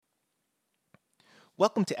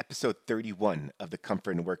Welcome to episode 31 of the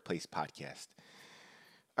Comfort in the Workplace podcast.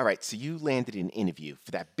 All right, so you landed an interview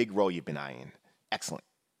for that big role you've been eyeing. Excellent.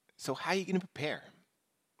 So, how are you going to prepare?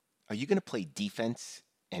 Are you going to play defense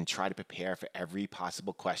and try to prepare for every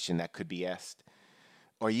possible question that could be asked?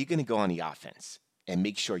 Or are you going to go on the offense and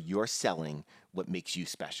make sure you're selling what makes you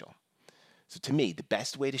special? So, to me, the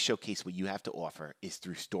best way to showcase what you have to offer is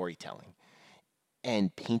through storytelling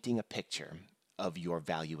and painting a picture of your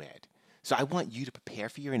value add. So I want you to prepare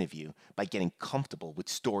for your interview by getting comfortable with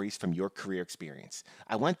stories from your career experience.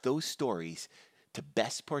 I want those stories to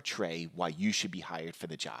best portray why you should be hired for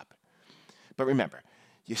the job. But remember,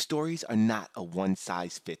 your stories are not a one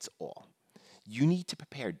size fits all. You need to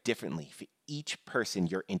prepare differently for each person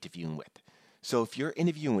you're interviewing with. So if you're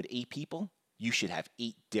interviewing with 8 people, you should have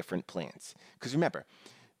 8 different plans. Because remember,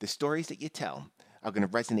 the stories that you tell are going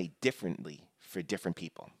to resonate differently for different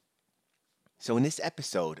people. So, in this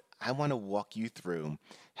episode, I want to walk you through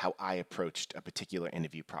how I approached a particular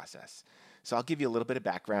interview process. So, I'll give you a little bit of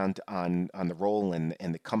background on the role and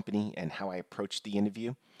the company and how I approached the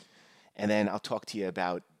interview. And then I'll talk to you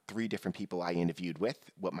about 3 different people I interviewed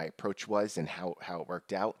with, what my approach was, and how it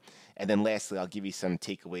worked out. And then lastly, I'll give you some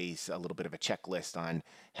takeaways, a little bit of a checklist on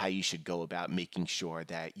how you should go about making sure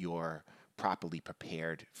that you're properly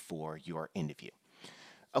prepared for your interview.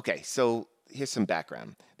 Okay, so here's some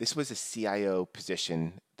background. This was a CIO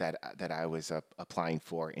position that I was applying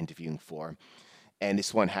for, interviewing for, and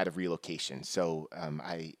this one had a relocation. So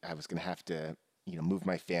I was going to have to move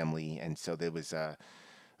my family, and so there was a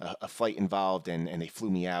flight involved, and they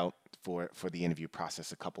flew me out for the interview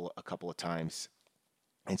process a couple of times.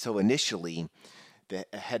 And so initially, the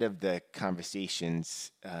ahead of the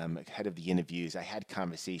conversations, ahead of the interviews, I had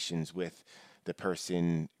conversations with the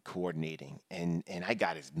person coordinating, and I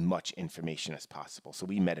got as much information as possible. So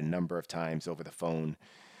we met a number of times over the phone.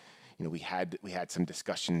 We had some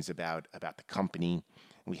discussions about the company.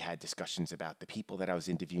 We had discussions about the people that I was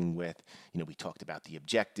interviewing with. We talked about the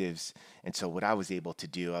objectives. And so what I was able to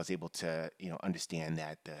do, I was able to understand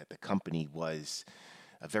that the company was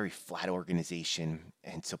a very flat organization,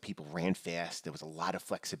 and so people ran fast. There was a lot of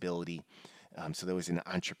flexibility, so there was an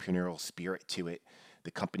entrepreneurial spirit to it. The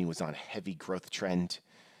company was on a heavy growth trend,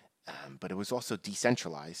 but it was also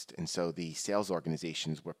decentralized, and so the sales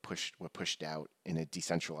organizations were pushed out in a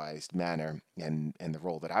decentralized manner, and the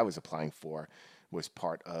role that I was applying for was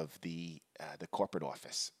part of the corporate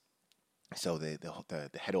office. So the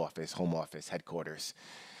head office, home office, headquarters,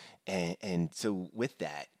 and so with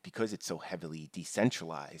that, because it's so heavily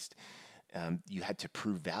decentralized, you had to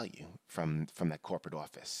prove value from that corporate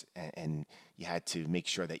office, and you had to make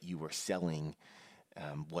sure that you were selling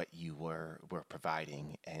what you were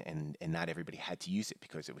providing, and not everybody had to use it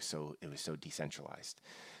because it was so decentralized.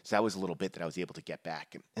 So that was a little bit that I was able to get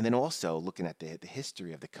back, and then also looking at the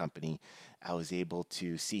history of the company, I was able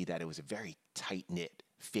to see that it was a very tight knit,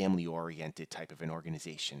 family oriented type of an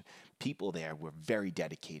organization. People there were very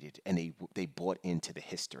dedicated, and they bought into the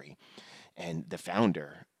history, and the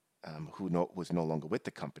founder. Was no longer with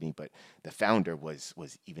the company, but the founder was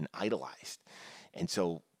even idolized, and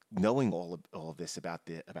so knowing all of this about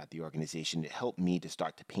the organization, it helped me to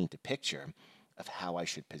start to paint a picture of how I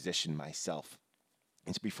should position myself.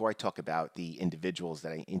 And so before I talk about the individuals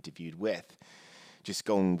that I interviewed with, just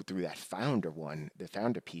going through that founder one, the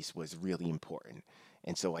founder piece was really important.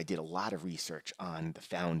 And so I did a lot of research on the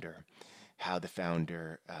founder, how the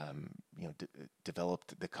founder,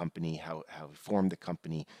 developed the company, how he formed the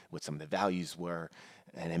company, what some of the values were,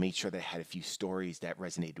 and I made sure that I had a few stories that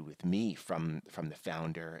resonated with me from the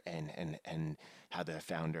founder, and how the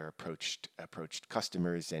founder approached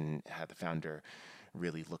customers, and how the founder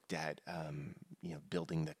really looked at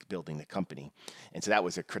building the company. And so that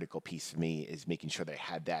was a critical piece for me, is making sure that I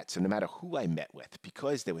had that. So no matter who I met with,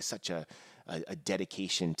 because there was such a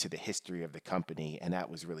dedication to the history of the company, and that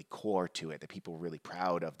was really core to it, that people were really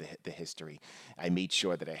proud of the history, I made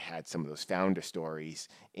sure that I had some of those founder stories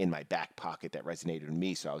in my back pocket that resonated with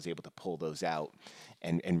me, so I was able to pull those out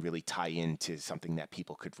and really tie into something that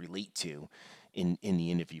people could relate to in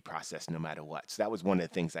the interview process, no matter what. So that was one of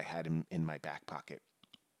the things I had in my back pocket.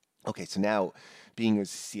 Okay, so now, being a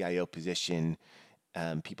CIO position,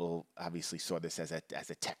 people obviously saw this as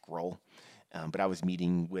a tech role, but I was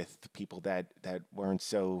meeting with people that weren't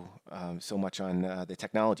so much on the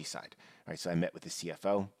technology side. Right, so I met with the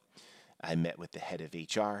CFO, I met with the head of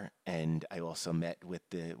HR, and I also met with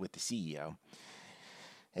the CEO.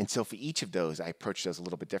 And so for each of those, I approached those a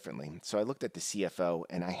little bit differently. So I looked at the CFO,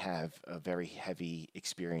 and I have a very heavy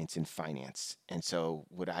experience in finance. And so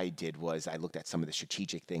what I did was I looked at some of the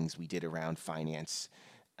strategic things we did around finance,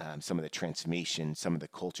 some of the transformation, some of the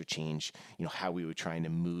culture change, how we were trying to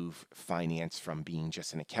move finance from being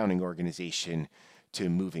just an accounting organization to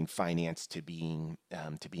moving finance to being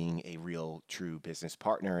a real true business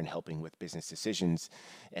partner and helping with business decisions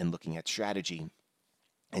and looking at strategy.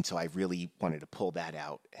 And so I really wanted to pull that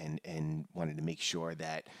out and wanted to make sure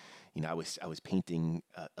that I was painting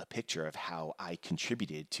a picture of how I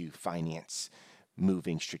contributed to finance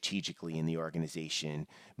moving strategically in the organization,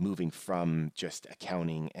 moving from just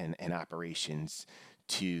accounting and operations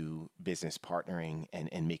to business partnering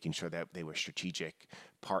and making sure that they were strategic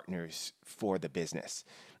partners for the business.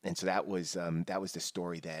 And so that was the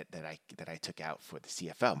story that I took out for the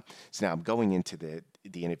CFO. So now I'm going into the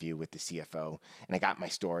interview with the CFO, and I got my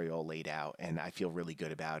story all laid out, and I feel really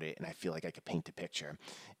good about it, and I feel like I could paint the picture.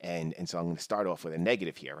 And so I'm going to start off with a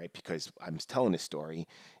negative here, right? Because I'm telling a story,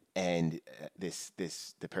 and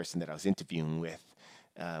the person that I was interviewing with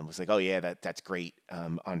was like, "Oh yeah, that's great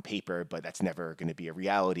on paper, but that's never going to be a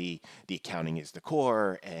reality. The accounting is the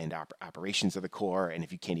core, and operations are the core. And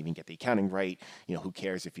if you can't even get the accounting right, who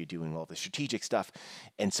cares if you're doing all the strategic stuff?"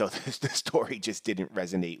 And so the story just didn't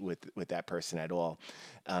resonate with that person at all.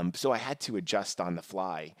 So I had to adjust on the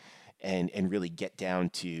fly and really get down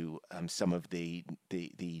to some of the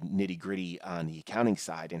nitty gritty on the accounting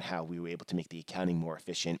side and how we were able to make the accounting more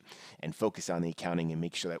efficient and focus on the accounting and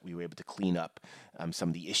make sure that we were able to clean up some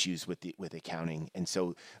of the issues with accounting. And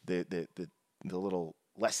so the little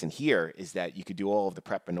lesson here is that you could do all of the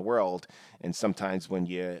prep in the world, and sometimes when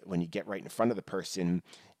you get right in front of the person,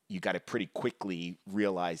 you got to pretty quickly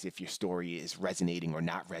realize if your story is resonating or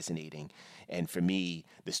not resonating. And for me,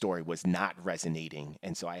 the story was not resonating.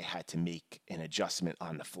 And so I had to make an adjustment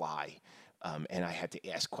on the fly. And I had to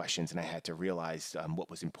ask questions, and I had to realize what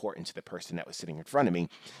was important to the person that was sitting in front of me.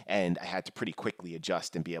 And I had to pretty quickly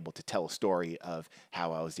adjust and be able to tell a story of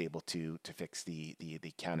how I was able to fix the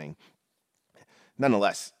accounting.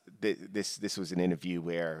 Nonetheless, this was an interview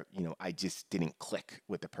where I just didn't click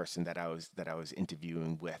with the person that I was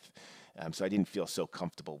interviewing with, so I didn't feel so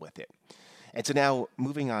comfortable with it. And so now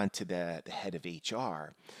moving on to the head of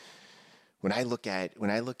HR, when I look at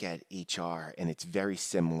HR, and it's very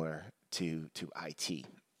similar to IT.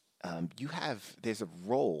 There's a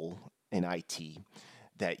role in IT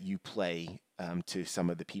that you play to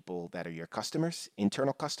some of the people that are your customers,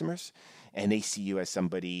 internal customers, and they see you as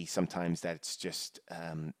somebody sometimes that's just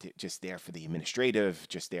there for the administrative,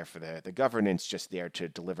 just there for the governance, just there to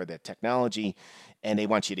deliver the technology, and they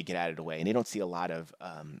want you to get out of the way. And they don't see a lot of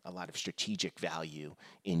strategic value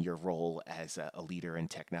in your role as a leader in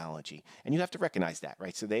technology, and you have to recognize that,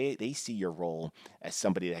 right? So they see your role as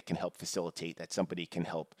somebody that can help facilitate, that somebody can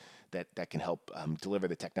help that can help deliver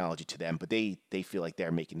the technology to them, but they feel like they're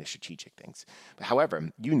making the strategic things. But however,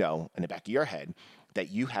 in the back of your head that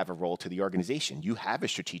you have a role to the organization. You have a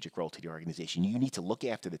strategic role to the organization. You need to look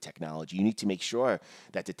after the technology. You need to make sure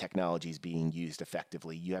that the technology is being used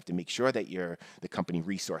effectively. You have to make sure that the company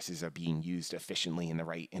resources are being used efficiently in the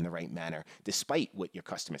right manner, despite what your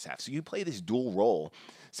customers have. So you play this dual role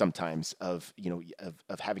sometimes of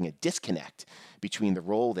having a disconnect between the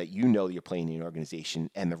role that you're playing in your organization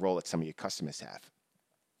and the role that some of your customers have.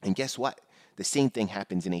 And guess what? The same thing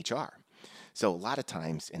happens in HR. So a lot of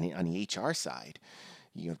times on the HR side,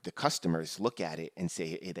 the customers look at it and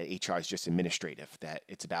say that HR is just administrative, that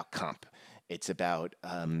it's about comp, it's about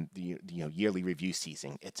the yearly review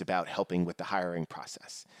season, it's about helping with the hiring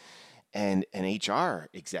process. And an HR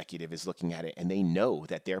executive is looking at it, and they know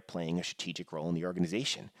that they're playing a strategic role in the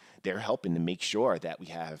organization. They're helping to make sure that we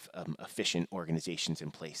have efficient organizations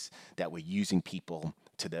in place, that we're using people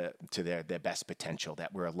to their best potential,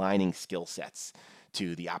 that we're aligning skill sets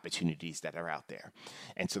to the opportunities that are out there.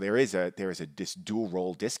 And so there is this dual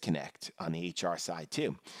role disconnect on the HR side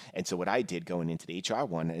too. And so what I did going into the HR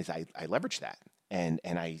one is I leveraged that, and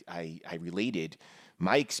I related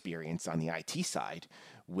my experience on the IT side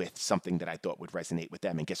with something that I thought would resonate with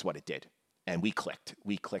them. And guess what? It did. And we clicked.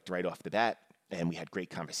 We clicked right off the bat. And we had great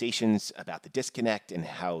conversations about the disconnect and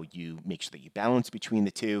how you make sure that you balance between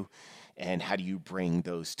the two, and how do you bring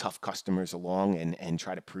those tough customers along and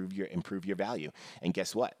try to improve your value. And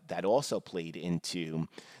guess what? That also played into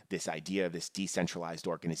this idea of this decentralized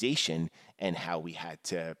organization and how we had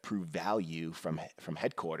to prove value from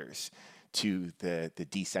headquarters to the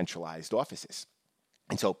decentralized offices.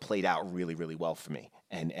 And so it played out really, really well for me.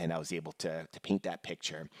 And I was able to paint that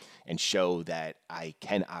picture and show that I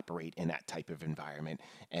can operate in that type of environment.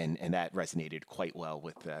 And that resonated quite well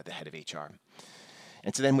with the head of HR.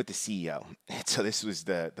 And so then with the CEO. And so this was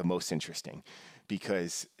the most interesting,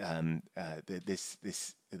 because the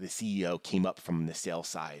CEO came up from the sales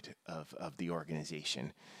side of the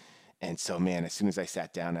organization. And so, man, as soon as I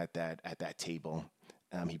sat down at that table,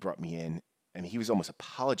 he brought me in. I mean, he was almost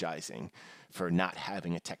apologizing for not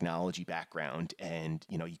having a technology background, and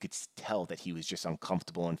you could tell that he was just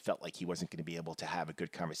uncomfortable and felt like he wasn't going to be able to have a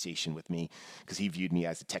good conversation with me because he viewed me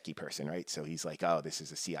as a techie person, right? So he's like, "Oh, this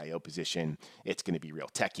is a CIO position. It's going to be real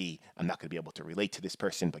techie. I'm not going to be able to relate to this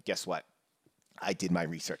person." But guess what? I did my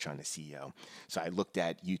research on the CEO. So I looked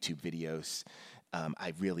at YouTube videos.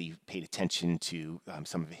 I really paid attention to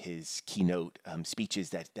some of his keynote speeches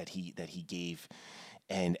that he gave,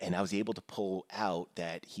 and I was able to pull out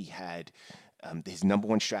that he had his number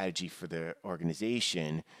one strategy for the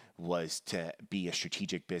organization was to be a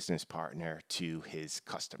strategic business partner to his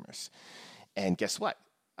customers. And guess what?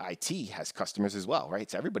 IT has customers as well,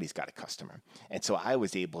 right? So everybody's got a customer, and so I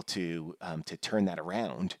was able to turn that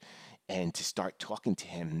around and to start talking to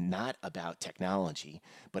him not about technology,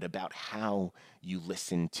 but about how you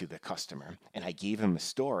listen to the customer. And I gave him a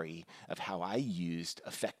story of how I used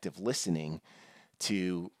effective listening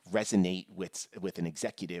to resonate with an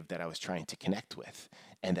executive that I was trying to connect with,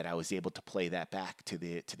 and that I was able to play that back to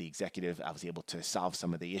the executive. I was able to solve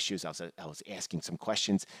some of the issues. I was asking some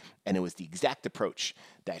questions, and it was the exact approach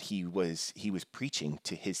that he was preaching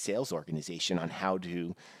to his sales organization on how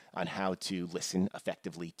to listen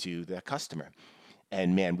effectively to the customer.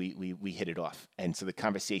 And man, we hit it off. And so the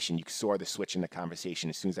conversation, you saw the switch in the conversation.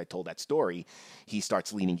 As soon as I told that story, he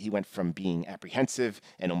starts leaning. He went from being apprehensive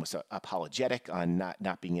and almost apologetic on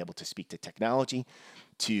not being able to speak to technology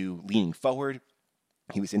to leaning forward.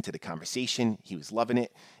 He was into the conversation. He was loving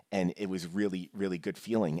it, and it was really, really good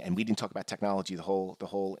feeling. And we didn't talk about technology the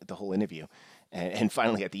whole interview. And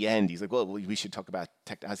finally, at the end, he's like, "Well, we should talk about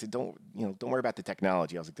tech." I said, don't worry about the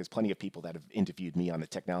technology." I was like, "There's plenty of people that have interviewed me on the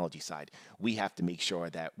technology side. We have to make sure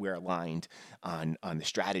that we're aligned on the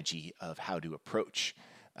strategy of how to approach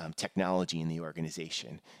technology in the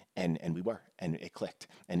organization." And we were, and it clicked.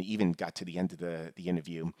 And he even got to the end of the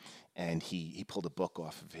interview, and he pulled a book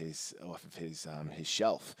off of his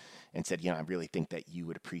shelf and said, "I really think that you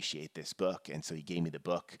would appreciate this book." And so he gave me the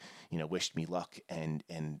book, wished me luck, and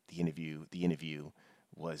the interview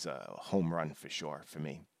was a home run for sure for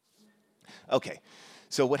me. Okay,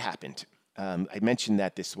 so what happened? I mentioned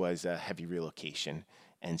that this was a heavy relocation,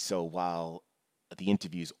 and so while the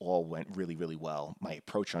interviews all went really, really well, my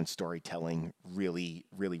approach on storytelling really,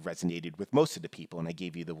 really resonated with most of the people. And I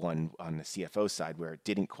gave you the one on the CFO side where it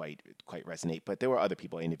didn't quite resonate, but there were other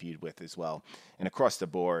people I interviewed with as well. And across the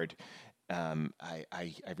board,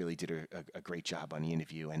 I really did a great job on the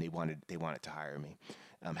interview, and they wanted to hire me.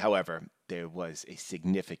 However, there was a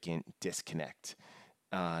significant disconnect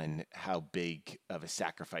on how big of a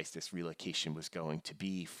sacrifice this relocation was going to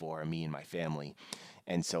be for me and my family.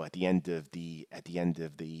 And so at the end of the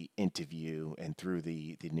interview and through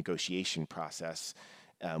the negotiation process,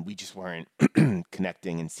 we just weren't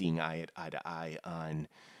connecting and seeing eye to eye on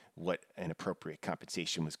what an appropriate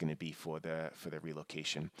compensation was going to be for the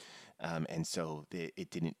relocation. And so it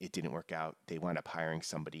didn't work out. They wound up hiring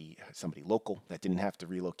somebody local that didn't have to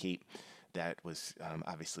relocate. That was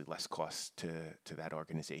obviously less cost to that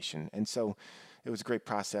organization. And so it was a great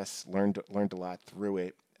process. Learned a lot through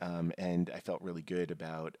it, and I felt really good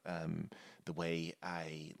about the way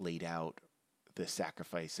I laid out the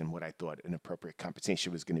sacrifice and what I thought an appropriate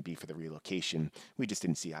compensation was going to be for the relocation. We just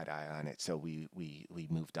didn't see eye to eye on it, so we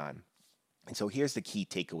moved on. And so here's the key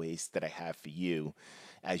takeaways that I have for you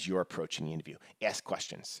as you're approaching the interview. Ask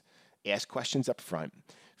questions. Ask questions up front.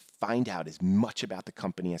 Find out as much about the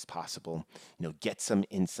company as possible. Get some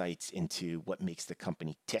insights into what makes the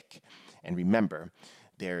company tick. And remember,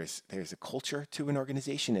 there's a culture to an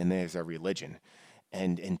organization and there's a religion.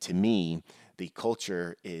 And to me, the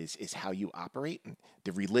culture is how you operate.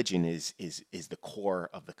 The religion is the core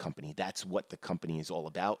of the company. That's what the company is all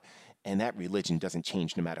about, and that religion doesn't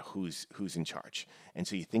change no matter who's in charge. And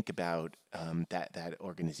so you think about that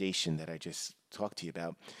organization that I just talked to you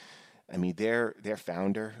about. I mean, their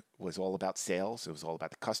founder was all about sales. It was all about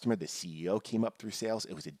the customer. The CEO came up through sales.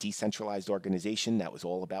 It was a decentralized organization that was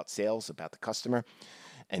all about sales, about the customer.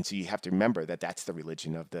 And so you have to remember that that's the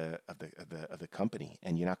religion of the company,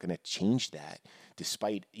 and you're not going to change that,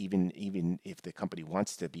 despite even if the company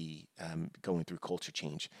wants to be going through culture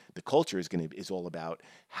change. The culture is all about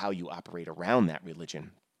how you operate around that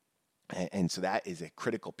religion. And so that is a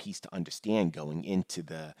critical piece to understand going into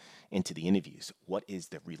the interviews. What is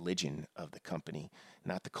the religion of the company?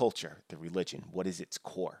 Not the culture, the religion. What is its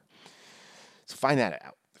core? So find that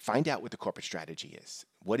out. Find out what the corporate strategy is.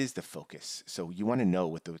 What is the focus? So you want to know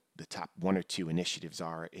what the top one or two initiatives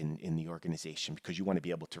are in the organization because you want to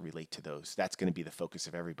be able to relate to those. That's going to be the focus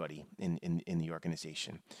of everybody in the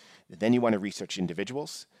organization. Then you want to research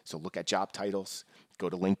individuals. So look at job titles, go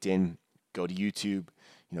to LinkedIn, go to YouTube,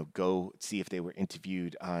 go see if they were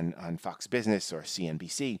interviewed on Fox Business or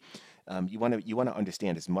CNBC. You want to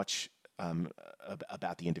understand as much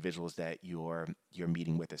about the individuals that you're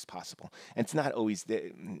meeting with as possible. And it's not always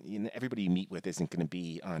everybody you meet with isn't going to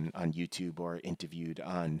be on YouTube or interviewed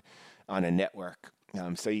on a network.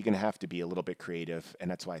 So you're going to have to be a little bit creative,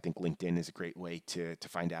 and that's why I think LinkedIn is a great way to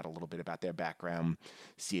find out a little bit about their background,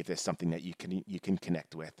 see if there's something that you can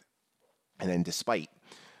connect with. And then despite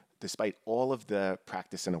all of the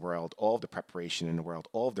practice in the world, all of the preparation in the world,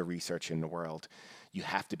 all of the research in the world, you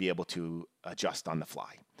have to be able to adjust on the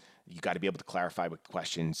fly. You got to be able to clarify with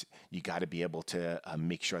questions. You got to be able to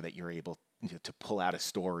make sure that you're able to pull out a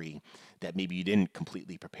story that maybe you didn't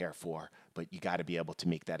completely prepare for, but you got to be able to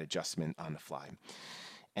make that adjustment on the fly.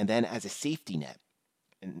 And then as a safety net,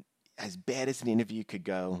 and as bad as an interview could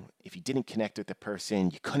go, if you didn't connect with the person,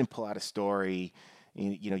 you couldn't pull out a story,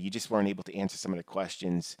 you just weren't able to answer some of the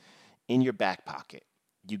questions, in your back pocket,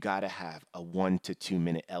 you got to have a 1 to 2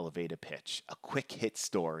 minute elevator pitch, a quick hit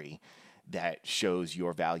story that shows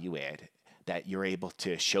your value add, that you're able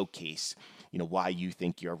to showcase, why you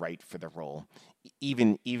think you're right for the role.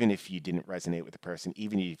 Even if you didn't resonate with the person,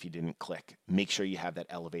 even if you didn't click, make sure you have that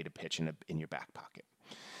elevator pitch in your back pocket.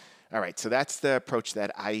 All right, so that's the approach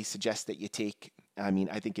that I suggest that you take. I mean,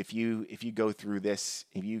 I think if you go through this,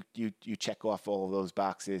 if you check off all of those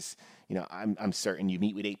boxes, I'm certain you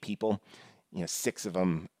meet with 8 people, 6 of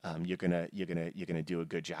them you're gonna do a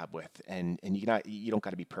good job with, and you don't got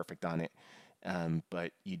to be perfect on it,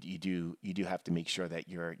 but you do have to make sure that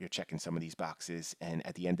you're checking some of these boxes. And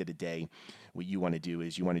at the end of the day, what you want to do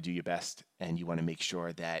is you want to do your best, and you want to make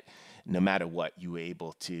sure that no matter what, you're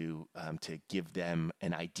able to give them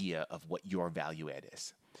an idea of what your value add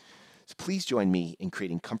is. So please join me in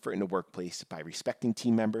creating comfort in the workplace by respecting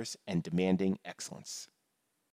team members and demanding excellence.